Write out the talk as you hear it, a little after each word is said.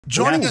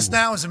Joining us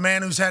now is a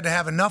man who's had to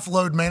have enough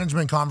load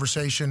management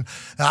conversation.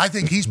 I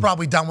think he's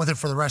probably done with it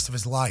for the rest of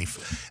his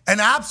life.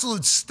 An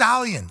absolute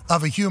stallion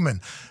of a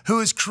human who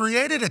has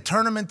created a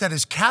tournament that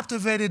has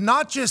captivated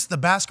not just the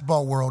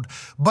basketball world,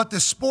 but the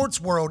sports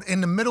world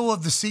in the middle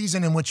of the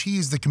season in which he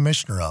is the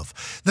commissioner of.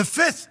 The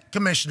 5th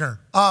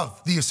commissioner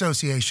of the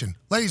association.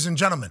 Ladies and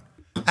gentlemen,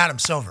 Adam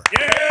Silver.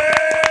 Yeah!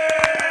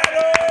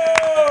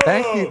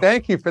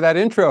 Thank you for that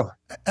intro.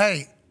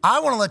 Hey, I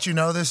want to let you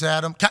know this,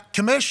 Adam.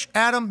 Commish,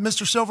 Adam,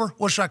 Mr. Silver,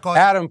 what should I call you?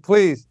 Adam,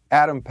 please.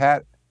 Adam,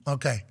 Pat.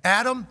 Okay.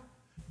 Adam,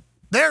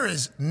 there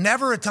is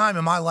never a time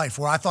in my life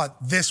where I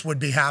thought this would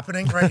be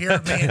happening right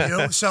here, me and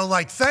you. So,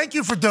 thank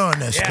you for doing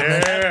this.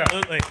 Yeah,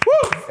 absolutely.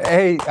 Woo!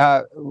 Hey,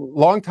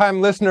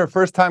 long-time listener,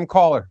 first-time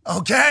caller.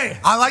 Okay.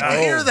 I like to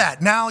hear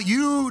that. Now,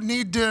 you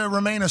need to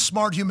remain a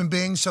smart human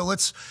being, so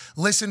let's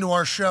listen to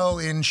our show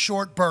in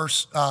short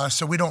bursts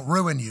so we don't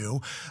ruin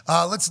you.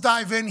 Let's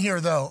dive in here,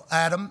 though,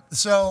 Adam.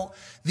 So,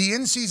 the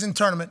in-season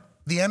tournament,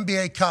 the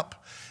NBA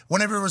Cup,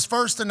 whenever it was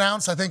first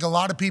announced, I think a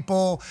lot of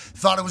people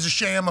thought it was a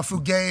sham, a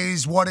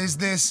fugazi. What is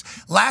this?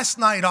 Last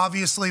night,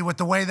 obviously, with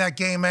the way that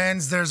game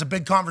ends, there's a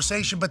big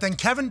conversation. But then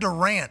Kevin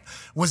Durant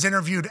was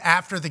interviewed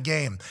after the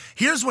game.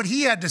 Here's what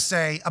he had to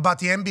say about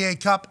the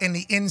NBA Cup and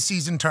the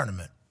in-season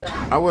tournament.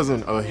 I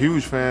wasn't a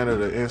huge fan of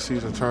the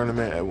in-season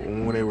tournament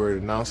when they were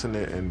announcing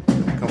it and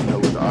coming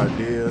up with the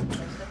idea.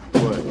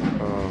 But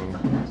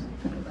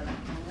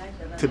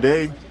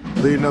today,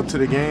 leading up to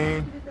the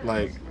game,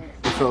 it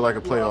felt like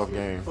a playoff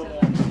game.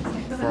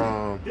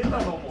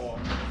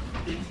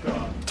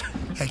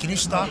 Hey, can you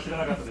stop?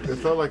 It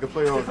felt like a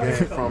playoff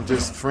game from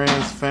just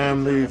friends,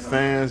 family,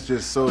 fans,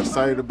 just so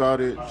excited about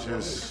it.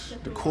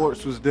 Just the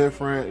courts was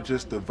different,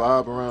 just the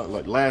vibe around.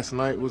 Last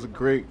night was a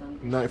great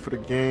night for the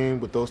game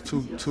with those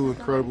two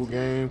incredible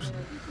games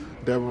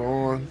that were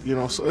on.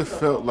 So it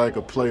felt like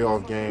a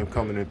playoff game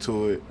coming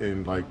into it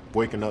and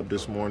waking up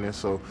this morning.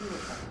 So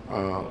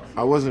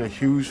I wasn't a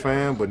huge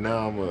fan, but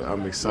now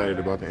I'm excited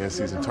about the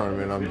in-season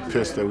tournament. I'm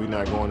pissed that we're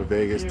not going to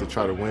Vegas to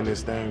try to win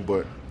this thing,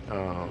 but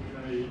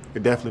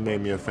it definitely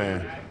made me a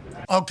fan.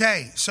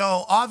 Okay,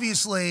 so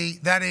obviously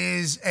that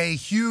is a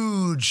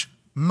huge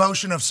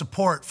motion of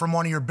support from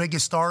one of your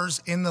biggest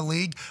stars in the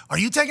league. Are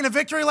you taking a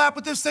victory lap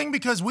with this thing?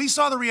 Because we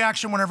saw the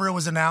reaction whenever it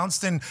was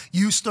announced and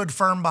you stood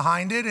firm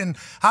behind it. And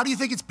how do you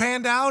think it's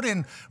panned out?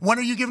 And when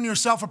are you giving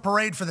yourself a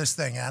parade for this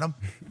thing, Adam?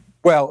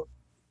 Well,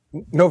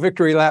 no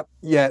victory lap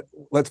yet.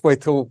 Let's wait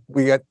till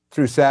we get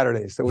through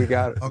Saturday. So we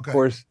got, of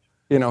course,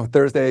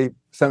 Thursday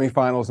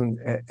semifinals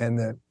and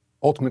the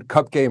ultimate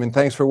cup game. And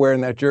thanks for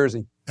wearing that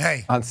jersey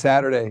on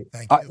Saturday.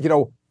 Thank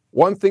you.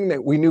 One thing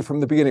that we knew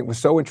from the beginning was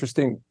so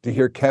interesting to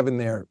hear Kevin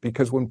there,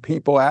 because when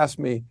people ask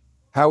me,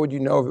 how would you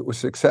know if it was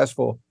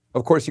successful?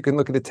 Of course, you can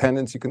look at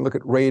attendance, you can look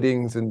at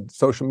ratings and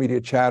social media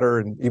chatter,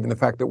 and even the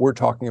fact that we're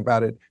talking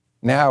about it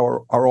now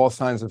are all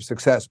signs of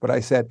success. But I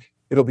said,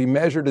 it'll be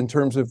measured in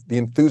terms of the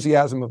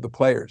enthusiasm of the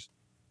players.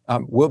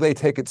 Will they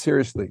take it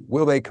seriously?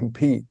 Will they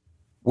compete?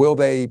 Will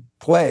they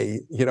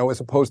play,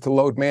 as opposed to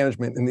load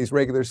management in these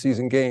regular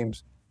season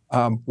games?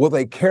 Will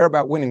they care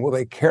about winning? Will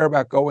they care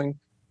about going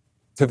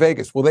to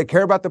Vegas? Will they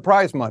care about the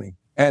prize money?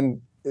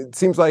 And it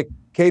seems like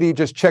Katie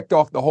just checked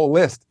off the whole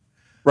list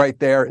right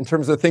there in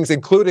terms of things,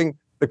 including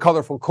the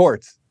colorful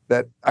courts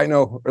that I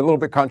know are a little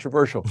bit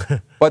controversial.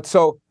 But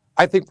so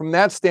I think from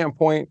that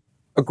standpoint,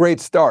 a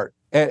great start.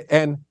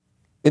 And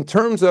in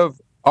terms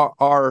of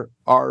our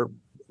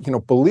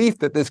belief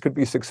that this could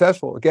be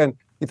successful, again,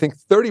 you think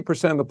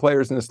 30% of the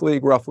players in this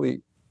league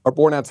roughly are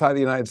born outside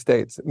the United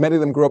States. Many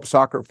of them grew up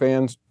soccer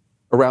fans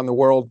around the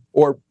world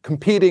or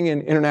competing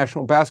in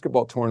international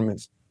basketball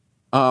tournaments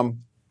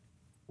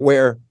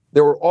where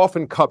there were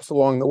often cups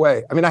along the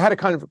way. I mean, I had a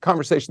kind of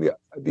conversation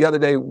the other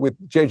day with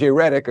J.J.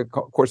 Redick, of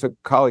course, a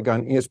colleague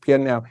on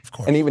ESPN now,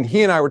 and even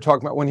he and I were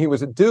talking about when he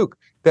was at Duke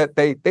that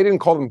they didn't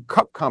call them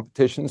cup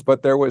competitions,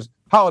 but there was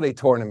holiday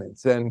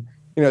tournaments and,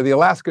 the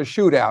Alaska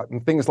shootout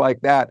and things like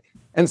that.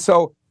 And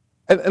so,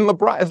 and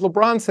LeBron, as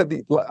LeBron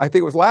said, I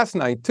think it was last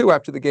night too,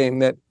 after the game,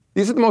 that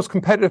these are the most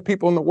competitive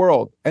people in the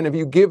world. And if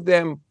you give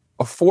them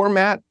a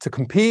format to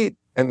compete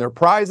and their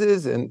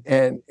prizes and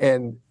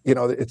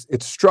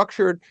it's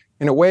structured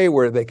in a way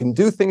where they can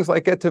do things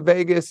like get to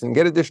Vegas and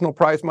get additional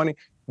prize money,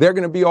 they're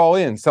going to be all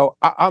in. So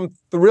I'm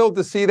thrilled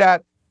to see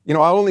that.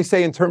 I'll only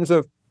say in terms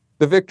of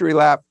the victory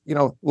lap,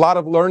 a lot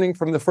of learning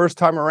from the first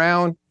time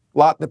around, a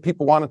lot that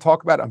people want to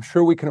talk about. I'm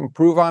sure we can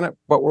improve on it,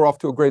 but we're off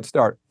to a great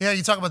start. Yeah,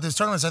 you talk about this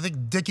tournaments. I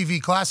think Dickie V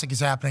Classic is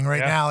happening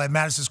right now at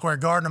Madison Square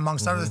Garden,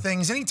 amongst other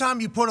things.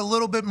 Anytime you put a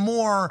little bit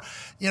more,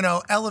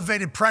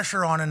 elevated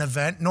pressure on an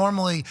event,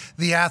 normally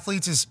the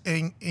athletes, as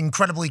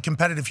incredibly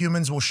competitive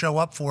humans, will show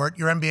up for it.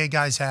 Your NBA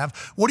guys have.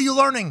 What are you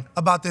learning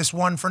about this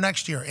one for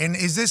next year? And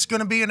is this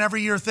going to be an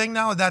every year thing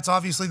now? That's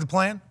obviously the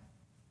plan?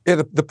 Yeah,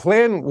 the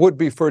plan would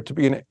be for it to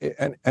be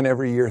an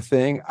every year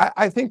thing.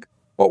 I think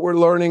what we're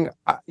learning,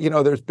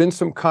 there's been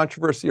some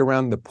controversy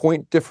around the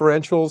point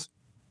differentials,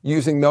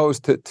 using those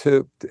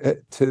to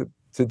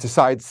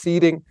decide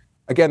seeding.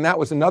 Again, that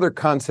was another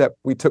concept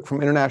we took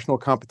from international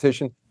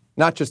competition.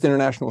 not just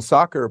international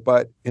soccer,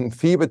 but in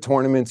FIBA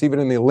tournaments, even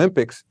in the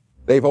Olympics,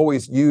 they've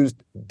always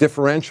used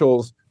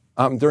differentials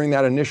during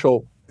that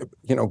initial,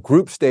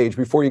 group stage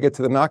before you get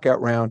to the knockout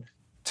round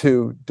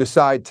to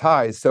decide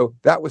ties. So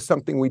that was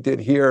something we did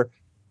here,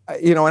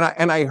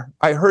 and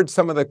I heard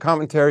some of the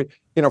commentary,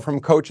 from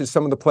coaches,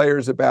 some of the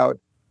players about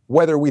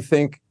whether we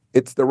think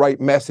it's the right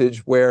message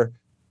where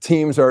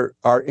teams are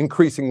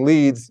increasing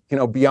leads,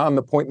 beyond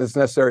the point that's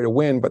necessary to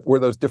win, but where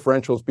those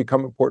differentials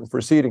become important for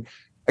seeding.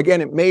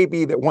 Again, it may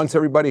be that once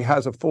everybody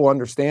has a full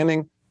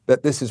understanding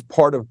that this is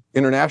part of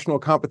international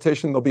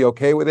competition, they'll be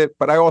okay with it.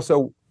 But I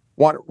also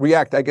want to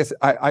react. I guess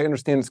I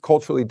understand it's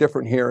culturally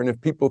different here. And if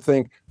people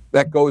think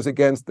that goes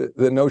against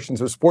the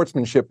notions of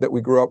sportsmanship that we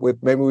grew up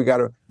with, maybe we got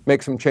to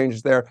make some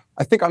changes there.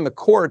 I think on the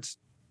courts,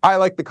 I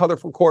like the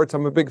colorful courts.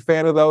 I'm a big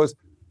fan of those.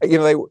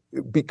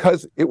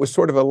 Because it was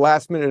sort of a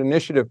last-minute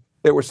initiative,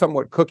 they were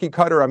somewhat cookie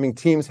cutter. I mean,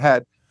 teams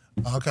had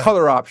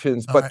color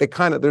options, but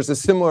there's a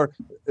similar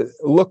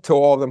look to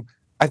all of them.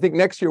 I think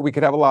next year we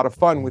could have a lot of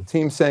fun with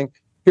teams saying,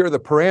 here are the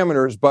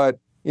parameters, but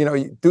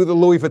do the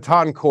Louis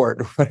Vuitton court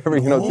or whatever,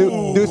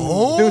 do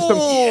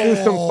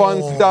some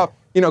fun stuff.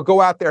 Go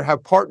out there,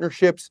 have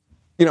partnerships.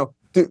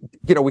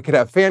 We could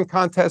have fan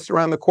contests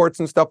around the courts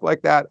and stuff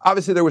like that.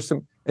 Obviously, there was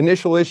some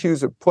initial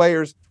issues of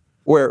players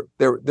where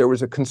there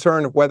was a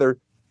concern of whether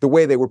the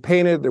way they were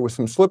painted, there was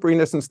some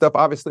slipperiness and stuff.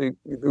 Obviously,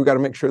 we've got to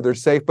make sure they're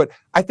safe. But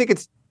I think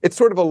it's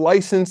sort of a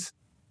license.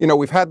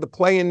 We've had the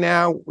play-in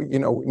now,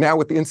 now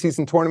with the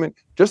in-season tournament,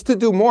 just to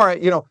do more.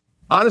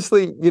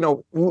 Honestly,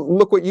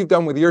 look what you've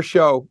done with your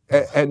show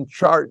and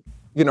chart,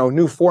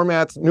 new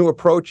formats, new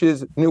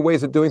approaches, new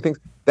ways of doing things.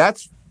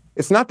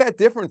 It's not that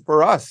different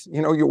for us.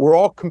 We're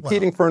all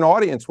competing for an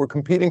audience. We're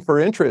competing for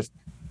interest.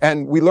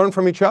 And we learn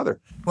from each other.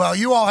 Well,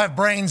 you all have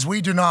brains.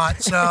 We do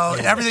not. So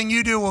everything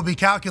you do will be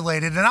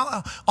calculated. And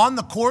on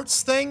the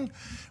courts thing,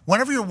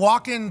 whenever you're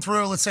walking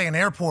through, let's say, an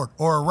airport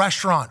or a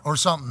restaurant or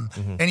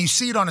something, and you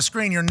see it on a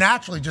screen, you're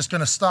naturally just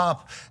going to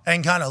stop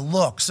and kind of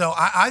look. So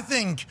I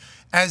think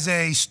as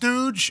a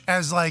stooge,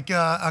 as like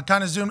a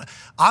kind of zoom,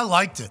 I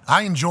liked it.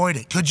 I enjoyed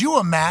it. Could you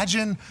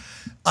imagine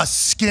a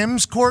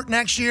Skims court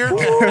next year?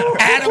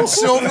 Adam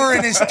Silver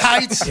in his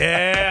tights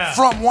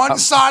from one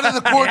side of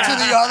the court to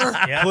the other.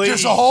 Yeah,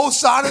 just a whole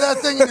side of that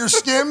thing in your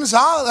Skims,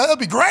 huh? That'd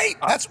be great.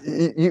 That's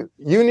you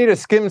need a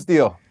Skims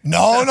deal.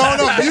 No.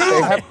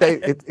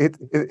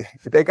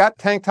 They got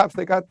tank tops.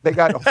 They got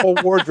a whole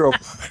wardrobe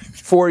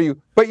for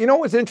you. But you know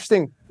what's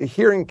interesting?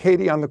 Hearing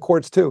Katie on the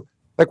courts too.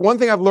 Like one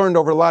thing I've learned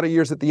over a lot of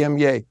years at the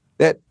NBA,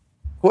 that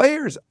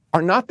players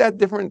are not that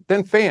different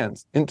than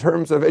fans in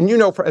terms of, and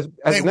as an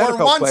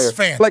NFL player,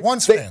 fans,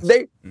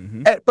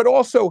 but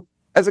also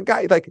as a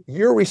guy, like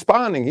you're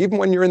responding, even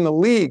when you're in the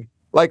league,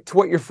 like to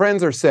what your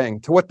friends are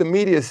saying, to what the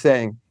media is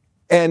saying,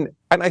 and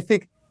I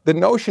think the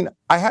notion,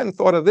 I hadn't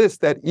thought of this,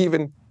 that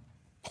even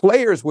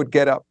players would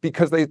get up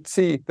because they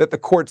see that the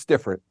court's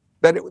different.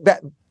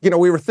 That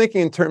we were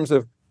thinking in terms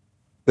of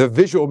the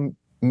visual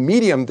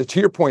medium, to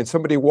your point,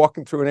 somebody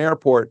walking through an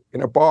airport,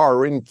 in a bar,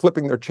 or in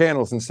flipping their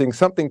channels and seeing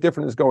something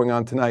different is going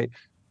on tonight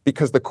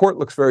because the court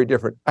looks very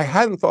different. I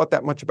hadn't thought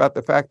that much about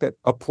the fact that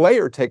a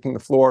player taking the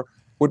floor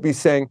would be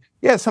saying,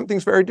 yeah,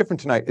 something's very different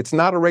tonight. It's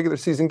not a regular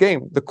season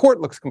game. The court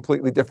looks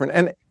completely different.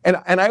 And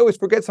I always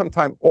forget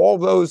sometimes all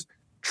those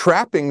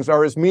trappings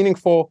are as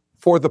meaningful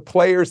for the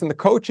players and the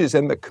coaches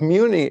and the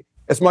community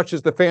as much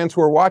as the fans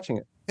who are watching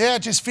it. Yeah,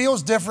 it just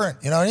feels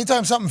different.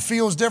 Anytime something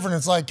feels different,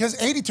 it's like,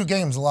 because 82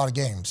 games is a lot of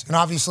games. And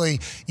obviously,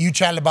 you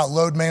chatted about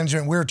load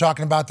management. We were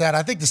talking about that.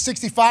 I think the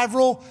 65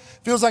 rule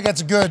feels like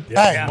that's a good,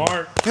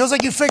 feels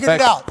like you figured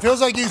it out. Feels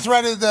like you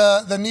threaded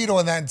the needle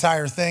in that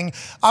entire thing.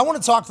 I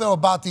want to talk, though,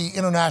 about the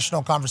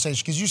international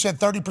conversation, because you said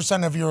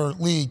 30% of your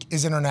league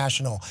is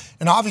international.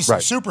 And obviously,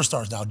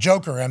 superstars now.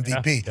 Joker,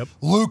 MVP.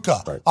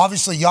 Luka.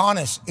 Obviously,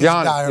 Giannis is a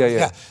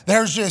guy.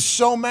 There's just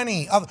so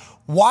many.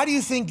 Why do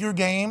you think your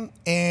game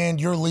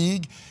and your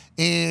league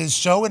is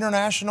so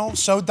international,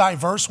 so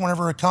diverse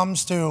whenever it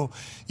comes to,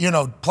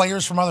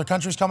 players from other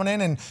countries coming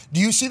in? And do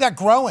you see that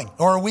growing,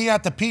 or are we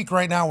at the peak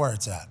right now where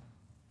it's at?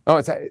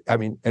 Oh,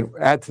 and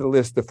add to the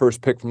list the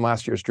first pick from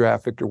last year's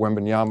draft, Victor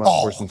Wembanyama, of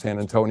course, from San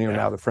Antonio,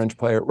 now the French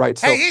player. Right.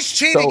 So, hey, he's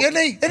cheating, isn't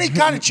he? Isn't he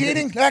kind of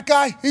cheating, that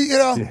guy?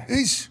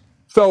 He's...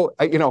 So,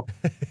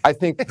 I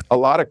think a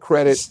lot of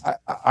credit,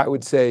 I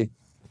would say,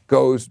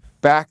 goes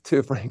back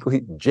to,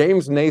 frankly,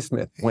 James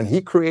Naismith. When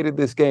he created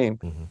this game,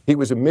 he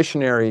was a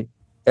missionary.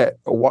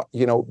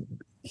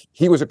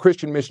 He was a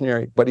Christian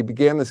missionary, but he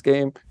began this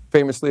game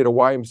famously at a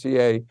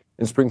YMCA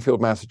in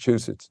Springfield,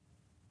 Massachusetts.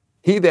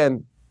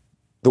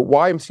 The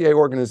YMCA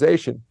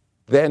organization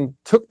then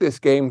took this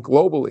game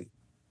globally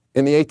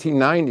in the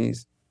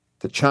 1890s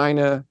to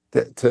China,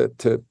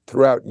 to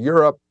throughout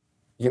Europe,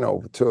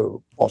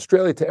 to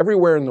Australia, to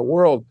everywhere in the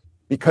world,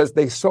 because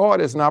they saw it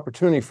as an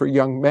opportunity for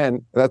young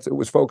men, it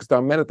was focused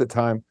on men at the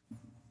time,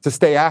 to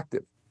stay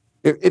active.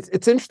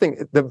 It's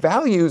interesting. The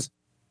values,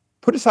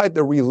 put aside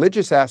the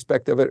religious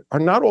aspect of it, are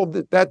not all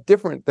that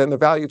different than the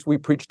values we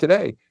preach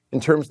today in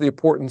terms of the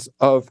importance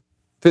of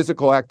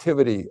physical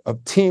activity,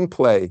 of team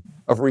play,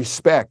 of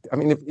respect. I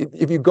mean,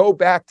 if you go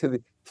back to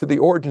the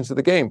origins of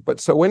the game. But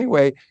so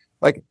anyway,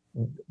 like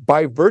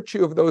by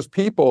virtue of those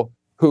people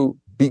who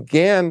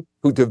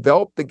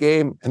developed the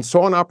game and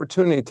saw an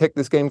opportunity to take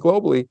this game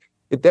globally,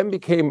 it then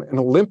became an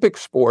Olympic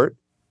sport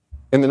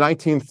in the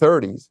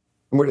 1930s.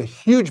 And we're a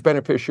huge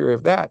beneficiary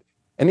of that.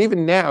 And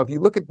even now, if you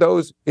look at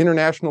those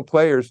international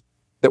players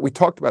that we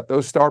talked about,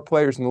 those star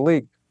players in the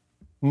league,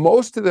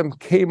 most of them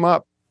came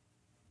up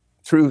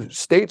through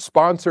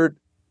state-sponsored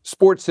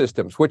sports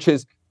systems, which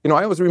is,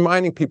 I was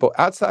reminding people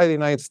outside the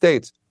United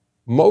States,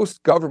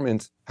 most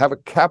governments have a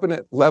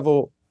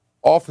cabinet-level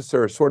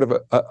officer, sort of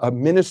a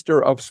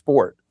minister of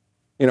sport,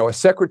 a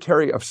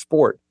secretary of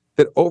sport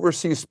that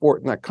oversees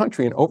sport in that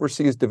country and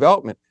oversees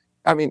development.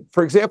 I mean,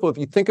 for example, if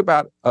you think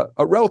about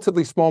a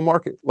relatively small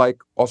market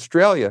like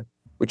Australia,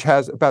 which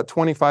has about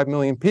 25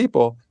 million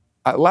people,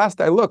 last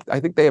I looked, I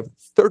think they have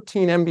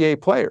 13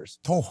 NBA players.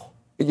 Oh.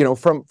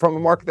 From a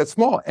market that's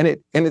small, and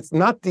it's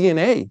not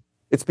DNA.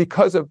 It's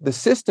because of the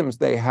systems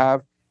they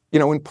have,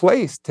 in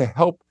place to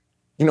help,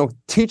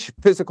 teach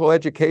physical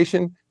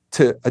education,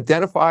 to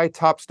identify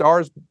top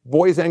stars,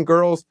 boys and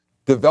girls,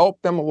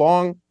 develop them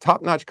along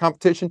top-notch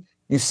competition.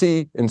 You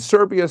see in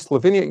Serbia,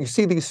 Slovenia, you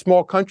see these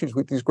small countries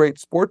with these great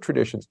sport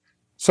traditions.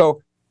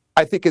 So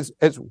I think as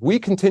we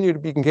continue to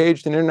be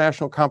engaged in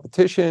international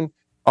competition,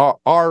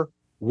 our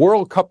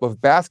World Cup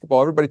of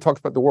basketball, everybody talks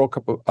about the World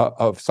Cup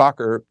of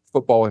soccer,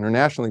 football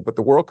internationally, but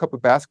the World Cup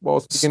of basketball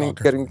is getting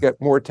to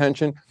get more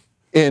attention.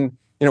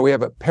 We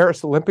have a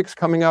Paris Olympics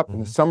coming up,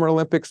 and the Summer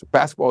Olympics.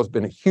 Basketball has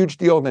been a huge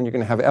deal. And then you're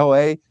going to have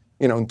LA,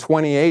 in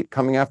 28,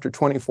 coming after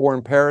 24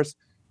 in Paris,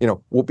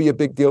 will be a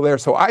big deal there.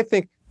 So I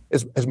think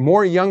as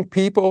more young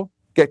people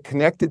get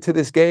connected to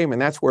this game,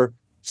 and that's where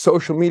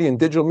social media and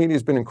digital media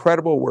has been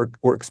incredible.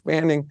 We're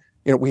expanding.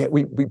 We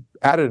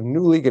added a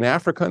new league in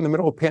Africa in the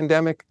middle of the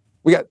pandemic.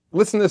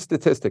 Listen to this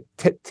statistic,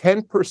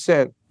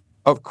 10%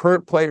 of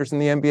current players in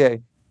the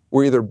NBA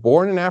were either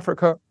born in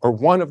Africa or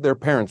one of their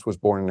parents was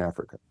born in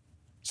Africa.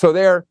 So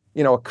they're,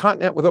 a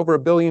continent with over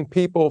 1 billion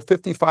people,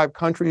 55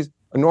 countries,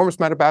 enormous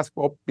amount of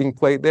basketball being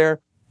played there.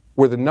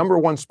 We're the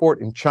 #1 sport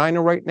in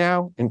China right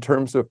now in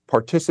terms of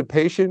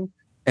participation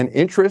and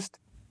interest.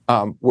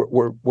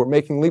 We're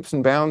making leaps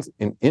and bounds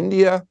in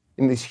India,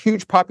 in these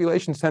huge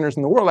population centers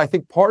in the world. I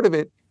think part of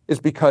it is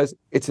because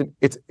it's an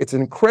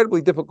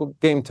incredibly difficult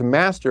game to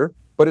master,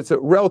 but it's a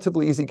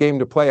relatively easy game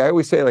to play. I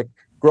always say, like,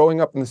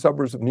 growing up in the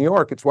suburbs of New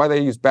York, it's why they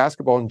use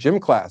basketball in gym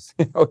class.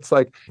 It's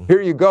like,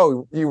 here you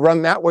go. You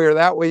run that way or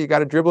that way. You got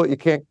to dribble it. You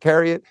can't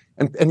carry it.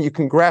 And you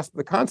can grasp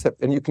the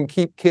concept, and you can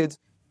keep kids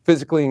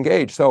physically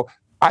engaged. So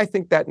I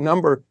think that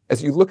number,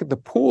 as you look at the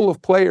pool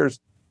of players,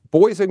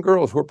 boys and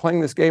girls who are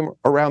playing this game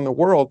around the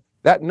world,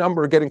 that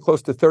number getting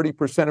close to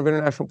 30% of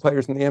international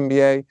players in the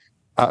NBA,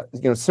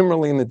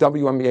 similarly in the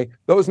WNBA,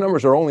 those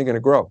numbers are only going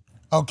to grow.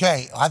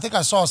 Okay, I think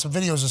I saw some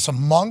videos of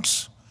some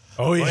monks.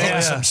 Oh, yeah.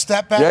 Some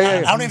step back.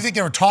 I don't even think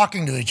they were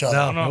talking to ech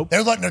other. No. They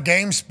were letting their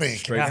game speak.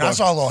 Straight and I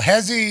saw a little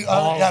hezzy.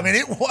 I mean,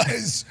 it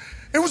was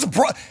a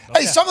problem.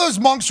 Hey, some of those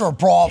monks are a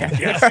problem.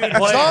 Some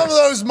of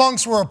those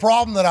monks were a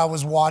problem that I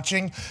was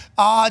watching.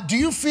 Do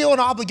you feel an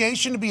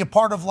obligation to be a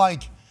part of,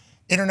 like,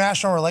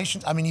 international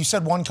relations? I mean, you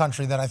said one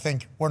country that I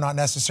think we're not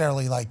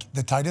necessarily, like,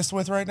 the tightest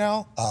with right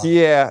now. Are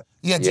you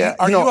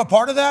a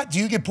part of that? Do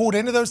you get pulled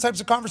into those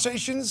types of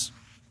conversations?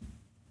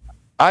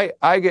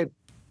 I get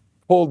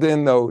pulled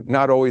in, though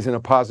not always in a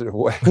positive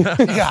way. In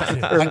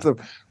terms of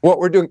what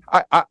we're doing.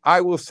 I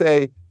will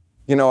say,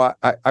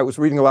 I was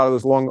reading a lot of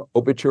those long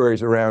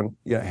obituaries around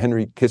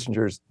Henry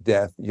Kissinger's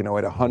death, at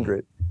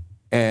 100.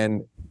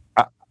 And,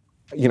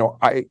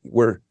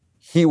 where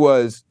he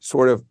was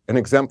sort of an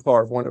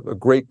exemplar of one of the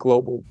great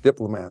global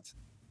diplomats.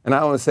 And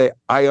I want to say,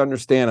 I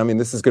understand. I mean,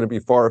 this is going to be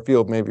far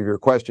afield, maybe, of your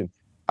question.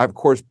 I, of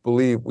course,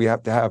 believe we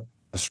have to have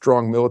a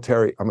strong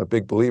military. I'm a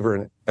big believer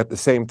in it. At the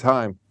same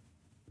time,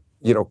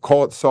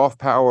 call it soft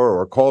power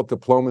or call it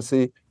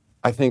diplomacy.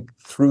 I think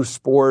through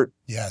sport,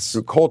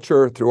 through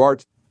culture, through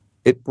arts,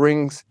 it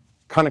brings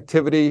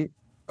connectivity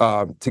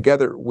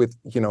together with,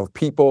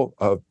 people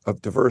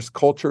of diverse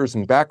cultures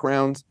and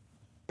backgrounds.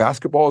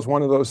 Basketball is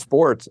one of those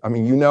sports. I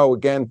mean,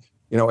 again,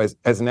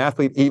 as an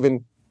athlete,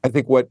 even I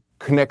think what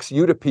connects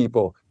you to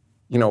people,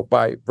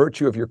 by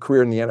virtue of your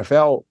career in the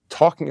NFL,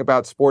 talking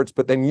about sports,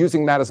 but then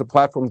using that as a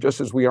platform,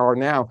 just as we are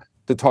now,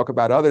 to talk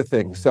about other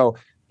things. So,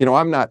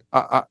 I'm not,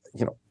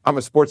 I'm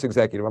a sports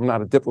executive. I'm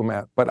not a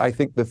diplomat, but I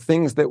think the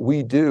things that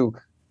we do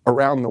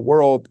around the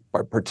world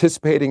by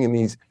participating in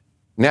these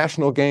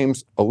national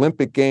games,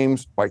 Olympic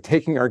games, by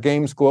taking our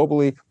games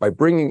globally, by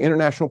bringing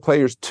international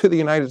players to the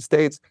United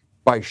States,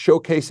 by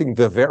showcasing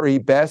the very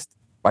best,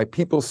 by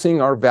people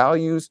seeing our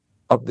values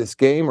of this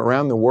game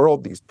around the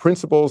world, these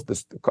principles,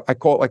 I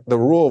call it like the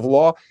rule of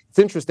law. It's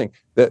interesting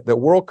that the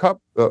World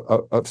Cup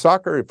of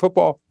soccer and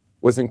football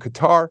was in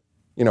Qatar,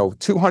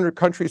 200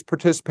 countries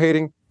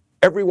participating.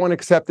 Everyone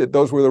accepted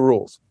those were the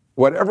rules.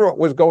 Whatever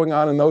was going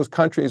on in those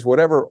countries,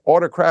 whatever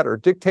autocrat or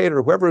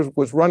dictator, whoever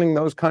was running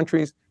those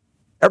countries,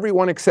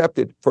 everyone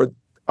accepted for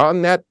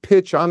on that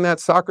pitch, on that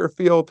soccer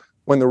field,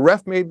 when the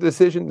ref made the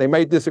decision, they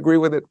may disagree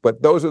with it,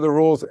 but those are the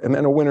rules, and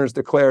then a winner is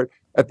declared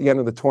at the end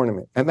of the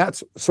tournament. And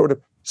that's sort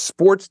of,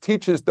 sports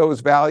teaches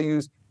those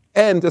values.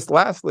 And just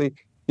lastly,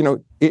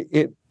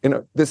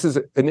 this is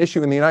an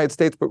issue in the United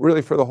States, but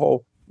really for the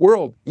whole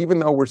world. Even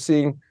though we're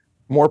seeing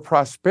more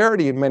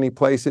prosperity in many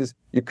places,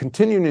 you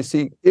continue to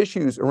see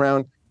issues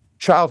around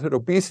childhood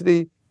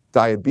obesity,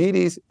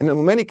 diabetes, and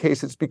in many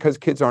cases, because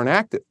kids aren't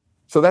active.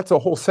 So that's a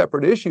whole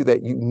separate issue,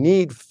 that you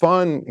need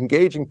fun,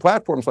 engaging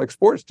platforms like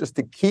sports just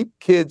to keep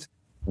kids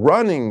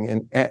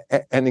running and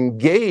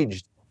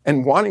engaged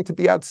and wanting to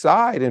be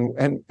outside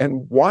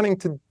and wanting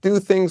to do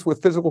things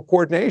with physical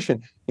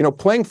coordination.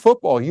 Playing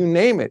football, you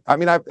name it. I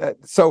mean,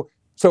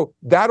 so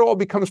that all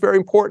becomes very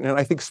important, and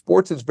I think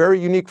sports is very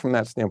unique from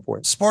that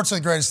standpoint. Sports are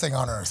the greatest thing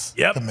on earth.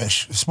 Yep.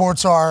 Kamish.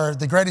 Sports are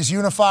the greatest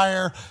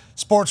unifier.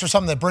 Sports are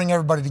something that bring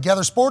everybody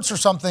together. Sports are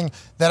something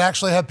that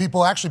actually have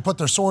people actually put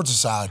their swords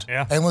aside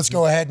and let's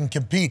go ahead and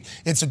compete.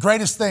 It's the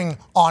greatest thing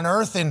on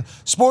earth, and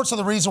sports are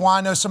the reason why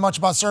I know so much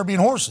about Serbian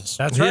horses.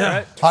 That's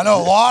right. I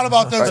know a lot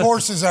about those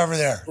horses over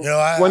there.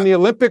 When the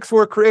Olympics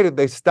were created,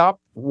 they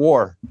stopped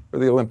war for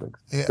the Olympics.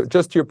 Yeah. So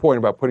just to your point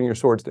about putting your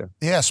swords down.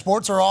 Yeah,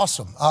 sports are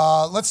awesome.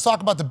 Let's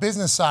talk about the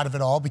business side of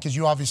it all, because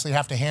you obviously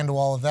have to handle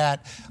all of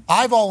that.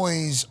 I've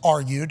always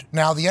argued,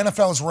 now the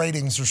NFL's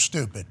ratings are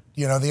stupid.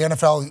 The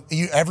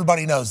NFL,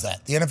 everybody knows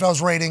that. The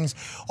NFL's ratings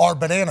are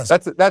bananas.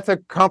 That's a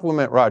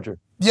compliment, Roger.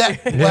 Yeah.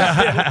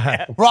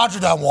 Well,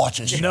 Roger doesn't watch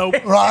his show. Nope.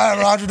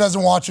 Roger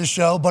doesn't watch his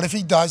show, but if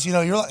he does,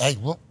 you're like, hey,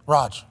 look,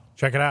 Roger.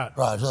 Check it out.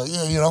 Right,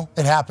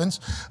 it happens.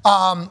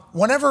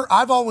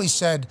 I've always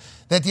said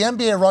that the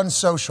NBA runs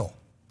social.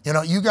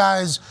 You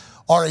guys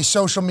are a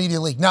social media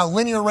league. Now,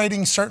 linear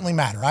ratings certainly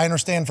matter. I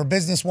understand for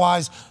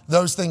business-wise,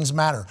 those things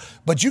matter.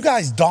 But you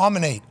guys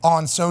dominate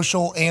on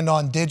social and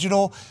on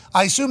digital.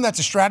 I assume that's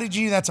a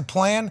strategy, that's a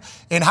plan.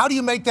 And how do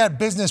you make that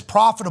business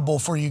profitable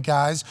for you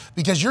guys?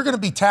 Because you're going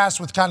to be tasked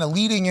with kind of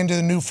leading into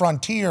the new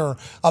frontier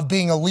of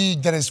being a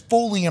league that has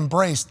fully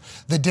embraced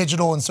the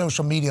digital and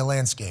social media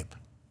landscape.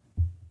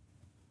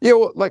 Yeah,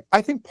 well,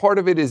 I think part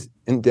of it is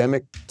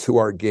endemic to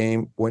our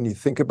game. When you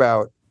think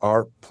about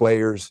our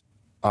players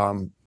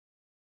in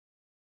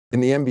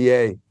the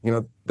NBA,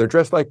 they're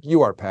dressed like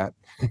you are, Pat.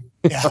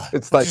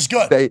 It's like which is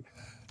good.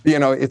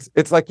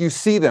 It's like you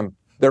see them.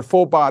 They're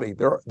full body.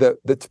 They're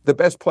the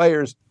best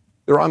players.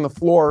 They're on the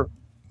floor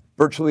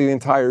virtually the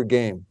entire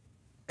game,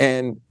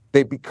 and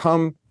they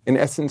become, in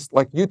essence,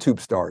 like YouTube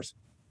stars.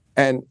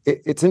 And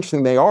it's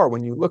interesting, they are,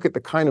 when you look at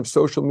the kind of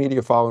social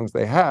media followings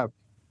they have,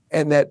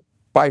 and that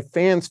by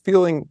fans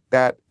feeling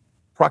that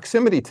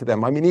proximity to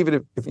them. I mean,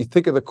 even if you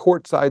think of the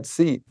courtside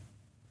seat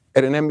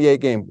at an NBA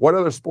game, what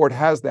other sport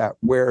has that,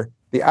 where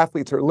the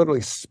athletes are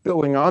literally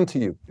spilling onto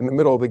you in the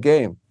middle of the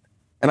game?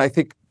 And I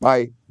think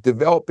by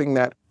developing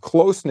that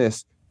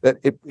closeness, that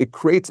it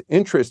creates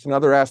interest in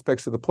other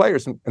aspects of the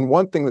players. And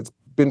one thing that's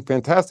been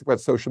fantastic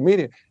about social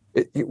media,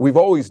 we've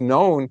always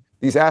known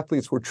these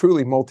athletes were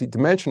truly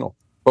multidimensional.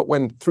 But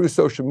when through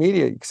social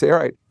media, you can say, all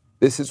right,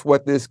 this is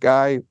what this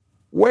guy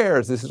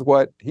wears, this is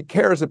what he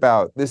cares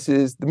about, this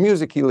is the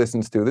music he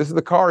listens to, this is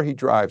the car he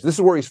drives, this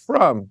is where he's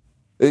from,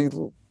 he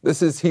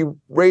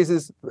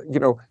raises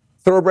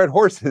thoroughbred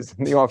horses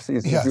in the off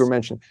season, as you were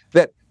mentioning.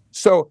 That,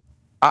 so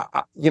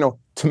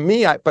to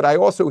me, but I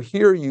also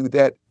hear you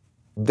that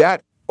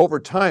over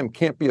time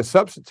can't be a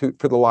substitute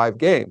for the live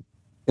game.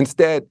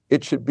 Instead,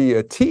 it should be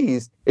a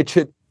tease. It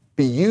should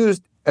be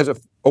used as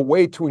a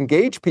way to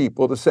engage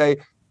people, to say,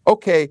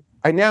 okay,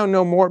 I now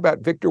know more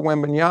about Victor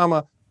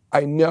Wembanyama.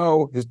 I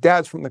know his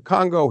dad's from the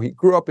Congo. He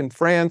grew up in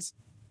France.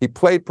 He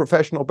played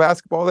professional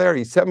basketball there.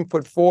 He's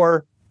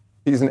 7'4".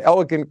 He's an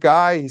elegant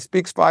guy. He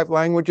speaks 5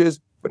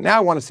 languages. But now I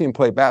want to see him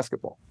play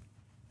basketball.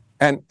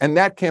 And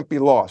that can't be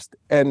lost.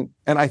 And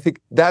I think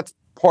that's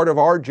part of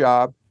our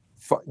job,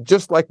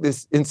 just like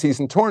this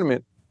in-season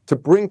tournament, to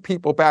bring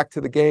people back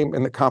to the game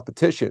and the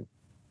competition.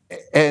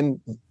 And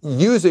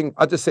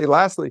I'll just say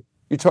lastly,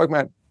 you're talking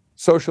about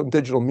social and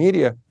digital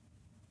media.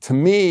 To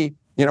me,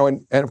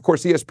 and of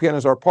course ESPN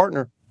is our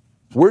partner,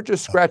 we're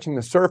just scratching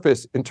the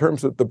surface in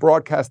terms of the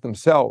broadcast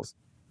themselves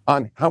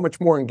on how much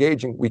more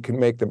engaging we can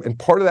make them. And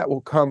part of that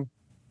will come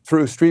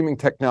through streaming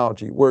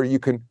technology, where you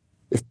can,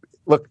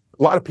 a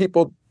lot of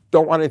people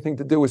don't want anything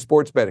to do with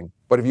sports betting.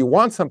 But if you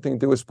want something to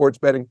do with sports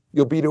betting,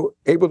 you'll be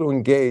able to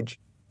engage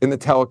in the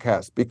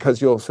telecast,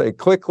 because you'll say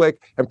click,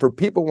 click. And for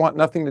people who want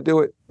nothing to do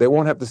it, they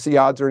won't have to see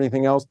odds or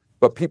anything else,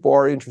 but people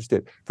are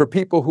interested. For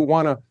people who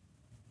want to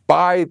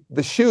buy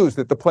the shoes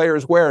that the player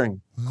is wearing,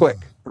 click.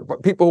 For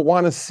people who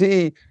want to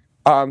see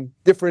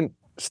different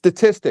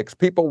statistics,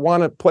 people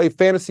want to play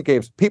fantasy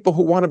games, people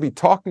who want to be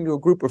talking to a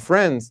group of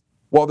friends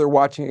while they're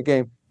watching a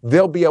game,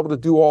 they'll be able to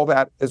do all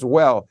that as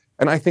well.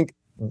 And I think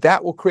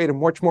that will create a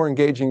much more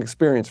engaging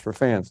experience for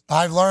fans.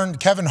 I've learned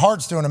Kevin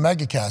Hart's doing a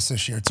megacast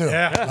this year, too.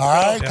 Yeah. All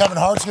right? Yeah. Kevin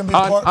Hart's going to be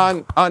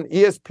on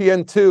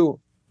ESPN2,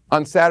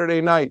 on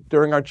Saturday night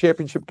during our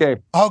championship game.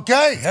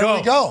 Okay, here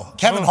we go.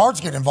 Kevin Hart's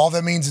getting involved.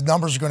 That means the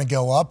numbers are going to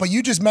go up. But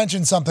you just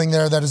mentioned something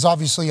there that is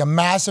obviously a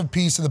massive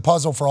piece of the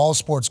puzzle for all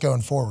sports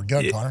going forward. Go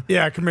ahead, Connor.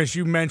 Yeah, Commish,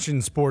 you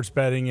mentioned sports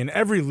betting, and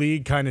every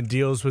league kind of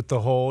deals with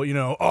the whole,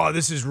 oh,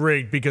 this is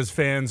rigged because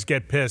fans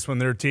get pissed when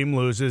their team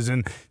loses.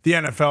 And the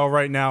NFL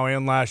right now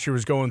and last year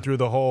was going through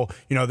the whole,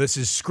 this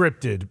is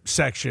scripted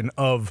section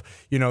of,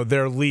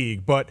 their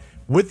league. But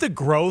with the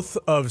growth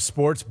of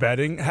sports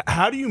betting,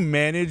 how do you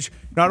manage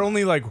not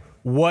only like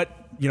what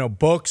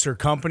books or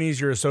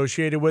companies you're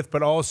associated with,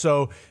 but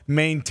also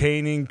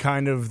maintaining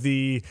kind of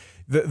the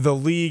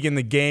league and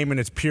the game in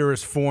its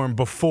purest form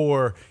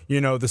before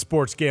the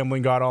sports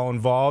gambling got all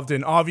involved?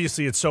 And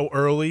obviously it's so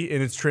early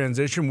in its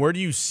transition. Where do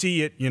you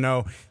see it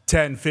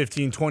 10,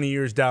 15, 20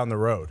 years down the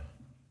road?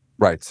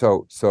 Right.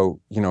 So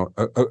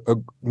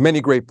many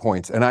great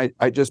points, and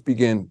I just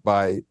begin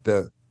by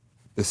the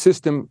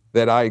system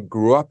that I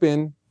grew up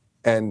in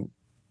and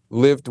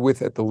lived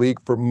with at the league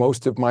for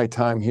most of my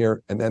time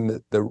here, and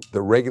then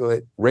the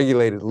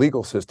regulated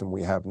legal system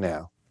we have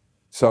now.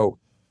 So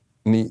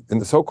in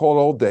the so-called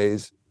old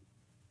days,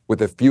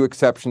 with a few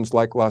exceptions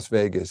like Las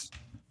Vegas,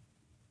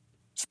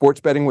 sports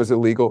betting was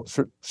illegal.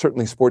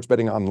 Certainly sports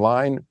betting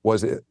online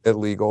was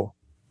illegal.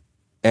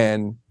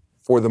 And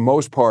for the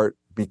most part,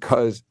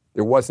 because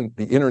there wasn't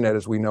the internet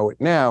as we know it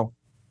now,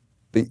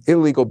 the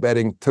illegal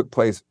betting took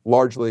place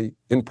largely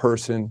in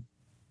person,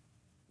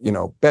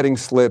 betting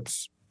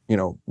slips,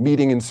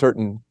 meeting in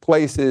certain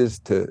places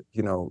to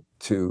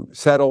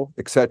settle,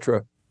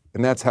 etc.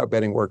 And that's how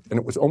betting worked. And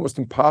it was almost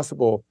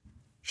impossible,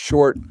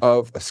 short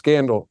of a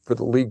scandal, for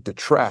the league to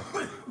track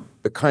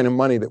the kind of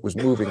money that was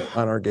moving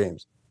on our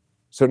games.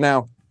 So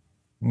now,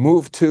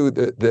 move to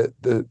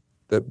the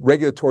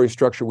regulatory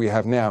structure we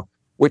have now,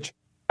 which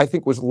I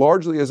think was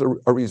largely as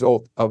a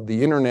result of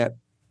the internet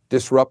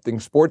disrupting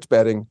sports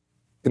betting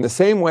in the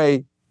same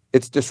way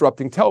it's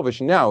disrupting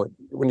television. Now,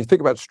 when you think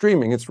about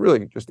streaming, it's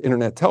really just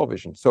internet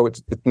television. So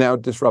it's now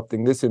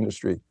disrupting this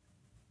industry.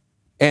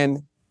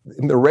 And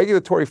in the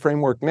regulatory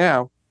framework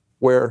now,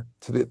 where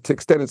to the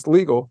extent it's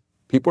legal,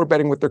 people are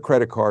betting with their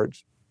credit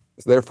cards.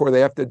 So therefore,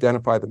 they have to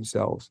identify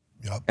themselves.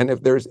 Yep. And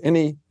if there's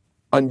any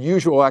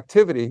unusual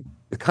activity,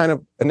 it kind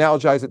of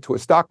analogize it to a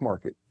stock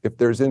market. If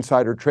there's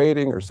insider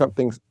trading or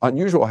something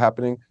unusual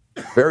happening,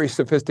 very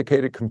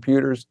sophisticated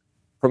computers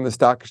from the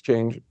stock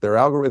exchange, their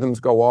algorithms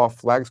go off,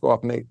 flags go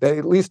off, and they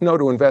at least know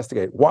to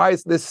investigate. Why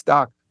is this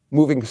stock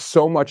moving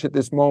so much at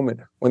this moment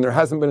when there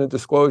hasn't been a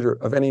disclosure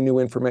of any new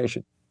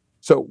information?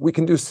 So we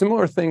can do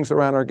similar things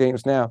around our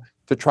games now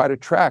to try to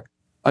track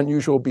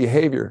unusual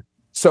behavior.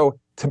 So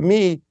to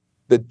me,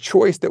 the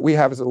choice that we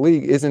have as a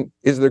league isn't,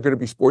 is there going to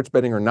be sports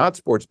betting or not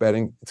sports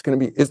betting? It's going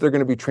to be, is there going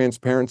to be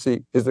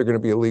transparency? Is there going to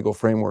be a legal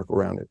framework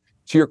around it?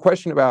 To your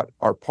question about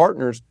our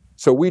partners,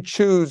 so we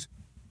choose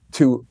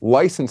to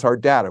license our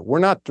data. We're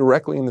not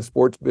directly in the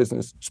sports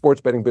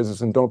betting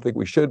business, and don't think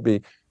we should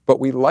be, but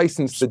we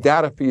license the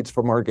data feeds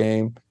from our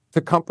game to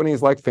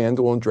companies like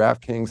FanDuel and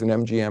DraftKings and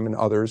MGM and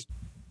others,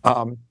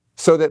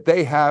 so that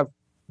they have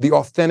the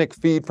authentic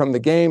feed from the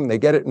game. They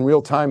get it in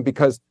real time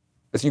because,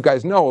 as you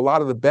guys know, a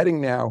lot of the betting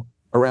now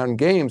around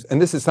games,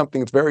 and this is something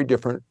that's very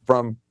different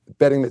from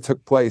betting that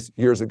took place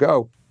years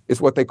ago,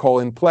 is what they call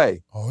in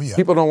play. Oh, yeah.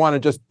 People don't want to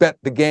just bet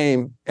the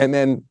game and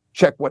then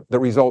check what the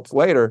results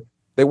later.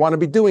 They want to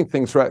be doing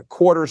things right.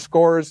 Quarter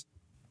scores,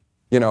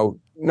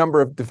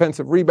 number of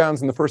defensive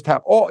rebounds in the first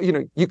half.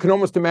 You can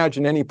almost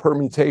imagine any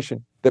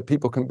permutation that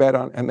people can bet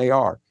on, and they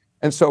are.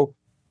 And so,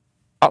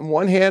 on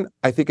one hand,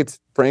 I think it's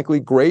frankly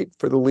great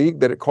for the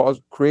league that it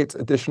creates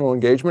additional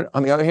engagement.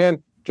 On the other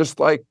hand, just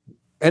like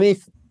any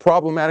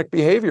problematic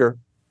behavior,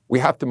 we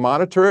have to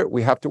monitor it.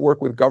 We have to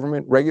work with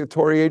government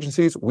regulatory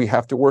agencies. We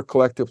have to work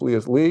collectively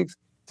as leagues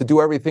to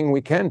do everything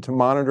we can to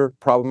monitor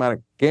problematic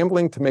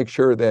gambling, to make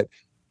sure that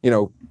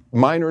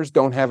minors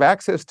don't have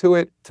access to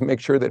it, to make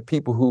sure that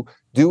people who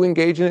do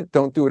engage in it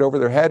don't do it over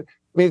their head.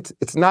 I mean,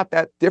 it's not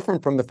that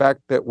different from the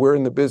fact that we're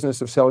in the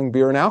business of selling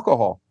beer and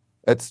alcohol.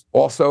 It's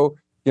also,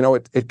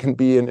 it can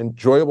be an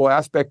enjoyable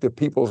aspect of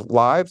people's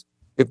lives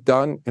if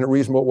done in a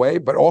reasonable way,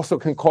 but also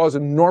can cause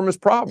enormous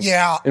problems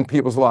in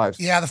people's lives.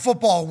 Yeah, the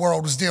football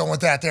world was dealing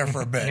with that there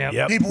for a bit.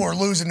 Yep. People were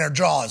losing their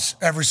jaws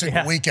every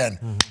single weekend.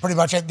 Pretty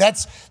much.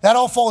 That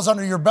all falls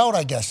under your belt,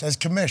 I guess, as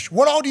commish.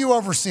 What all do you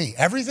oversee?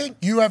 Everything?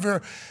 You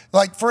ever,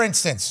 like, for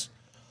instance,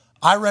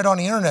 I read on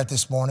the internet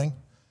this morning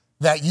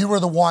that you were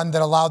the one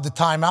that allowed the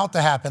timeout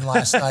to happen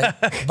last night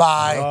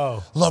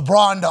by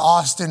LeBron to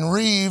Austin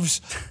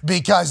Reeves,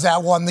 because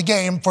that won the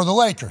game for the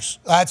Lakers.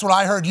 That's what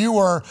I heard. You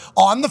were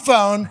on the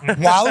phone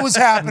while it was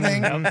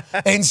happening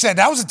and said,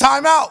 that was a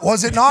timeout,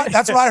 was it not?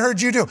 That's what I heard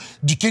you do.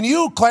 Can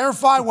you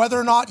clarify whether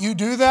or not you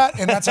do that,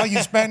 and that's how you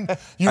spend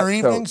your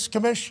evenings,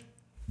 Commish?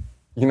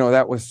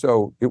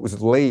 It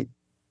was late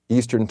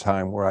Eastern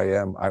time where I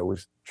am.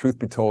 Truth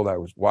be told, I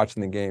was watching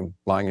the game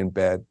lying in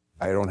bed.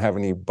 I don't have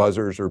any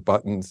buzzers or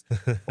buttons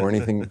or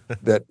anything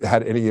that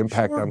had any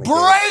impact on the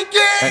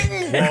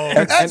game.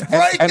 That's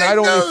breaking and I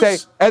don't news. say,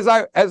 as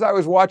I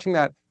was watching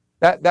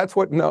that's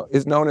what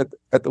is known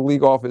at the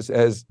league office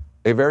as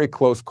a very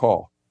close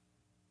call.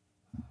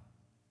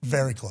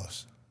 Very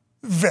close.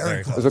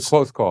 Very close. It was a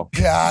close call.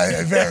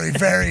 Yeah, very,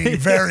 very,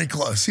 very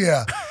close.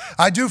 Yeah.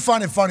 I do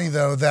find it funny,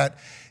 though, that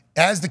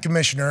as the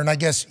commissioner, and I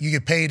guess you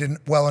get paid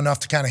well enough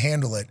to kind of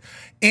handle it,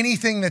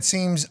 anything that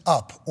seems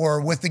up,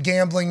 or with the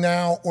gambling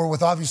now, or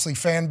with obviously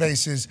fan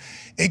bases,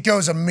 it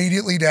goes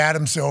immediately to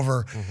Adam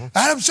Silver.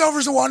 Adam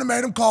Silver's the one who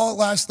made him call it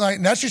last night,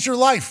 and that's just your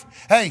life.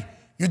 Hey,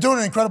 you're doing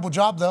an incredible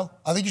job, though.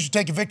 I think you should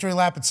take a victory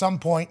lap at some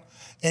point.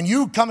 And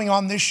you coming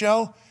on this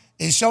show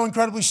is so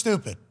incredibly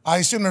stupid. I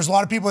assume there's a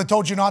lot of people that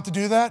told you not to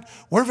do that.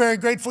 We're very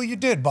grateful you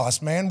did,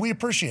 boss man. We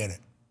appreciate it.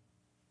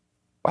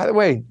 By the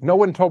way, no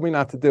one told me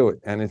not to do it,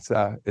 and it's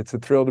a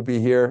thrill to be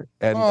here.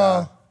 And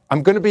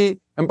I'm going to be.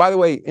 And by the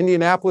way,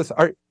 Indianapolis,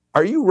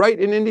 are you right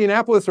in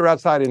Indianapolis or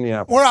outside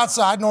Indianapolis? We're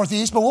outside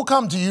Northeast, but we'll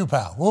come to you,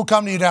 pal. We'll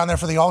come to you down there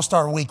for the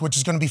All-Star Week, which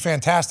is going to be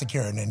fantastic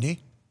here in Indy.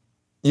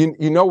 You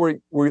know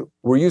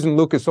we're using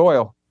Lucas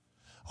Oil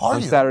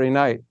on Saturday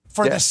night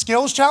for the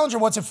Skills Challenge, or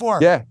what's it for?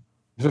 Yeah,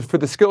 for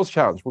the Skills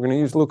Challenge, we're going to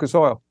use Lucas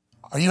Oil.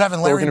 Are you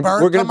having Larry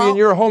Bird? We're going to be in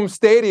your home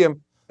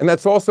stadium. And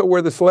that's also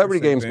where the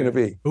celebrity game's going to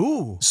be.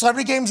 Ooh.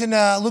 Celebrity games in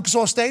Lucas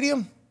Oil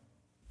Stadium?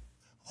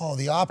 Oh,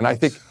 the opposite. And I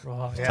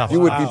think you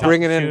would be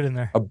bringing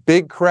in a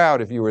big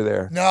crowd if you were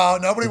there. No,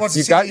 nobody wants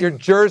to see you. You got your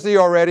jersey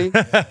already?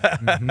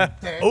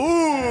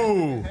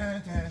 Ooh.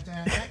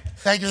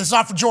 Thank you. It's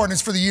not for Jordan.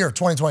 It's for the year,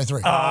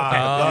 2023.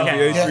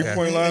 NBA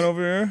three-point line over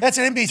here? That's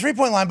an NBA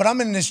three-point line, but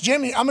I'm in this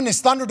gym. I'm in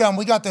this Thunderdome.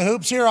 We got the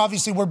hoops here.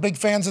 Obviously, we're big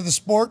fans of the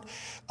sport.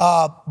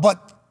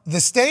 But the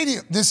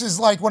stadium, this is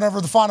like whenever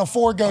the Final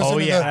Four goes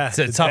into the...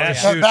 It's tough to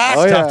shoot.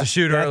 Tough to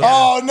shoot early.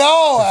 Oh,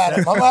 no,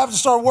 Adam. I'm going to have to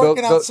start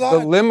working outside.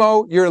 The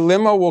limo, your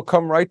limo will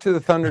come right to the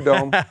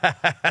Thunderdome,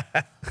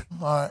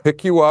 all right.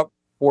 Pick you up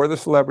for the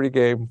celebrity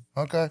game.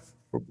 Okay.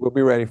 We'll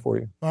be ready for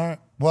you. All right.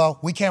 Well,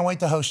 we can't wait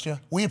to host you.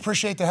 We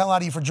appreciate the hell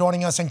out of you for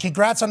joining us, and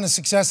congrats on the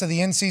success of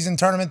the in-season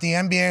tournament, the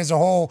NBA as a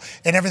whole,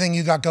 and everything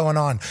you got going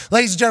on.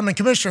 Ladies and gentlemen,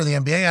 Commissioner of the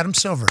NBA, Adam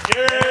Silver.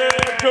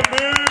 Yeah,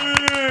 Commissioner.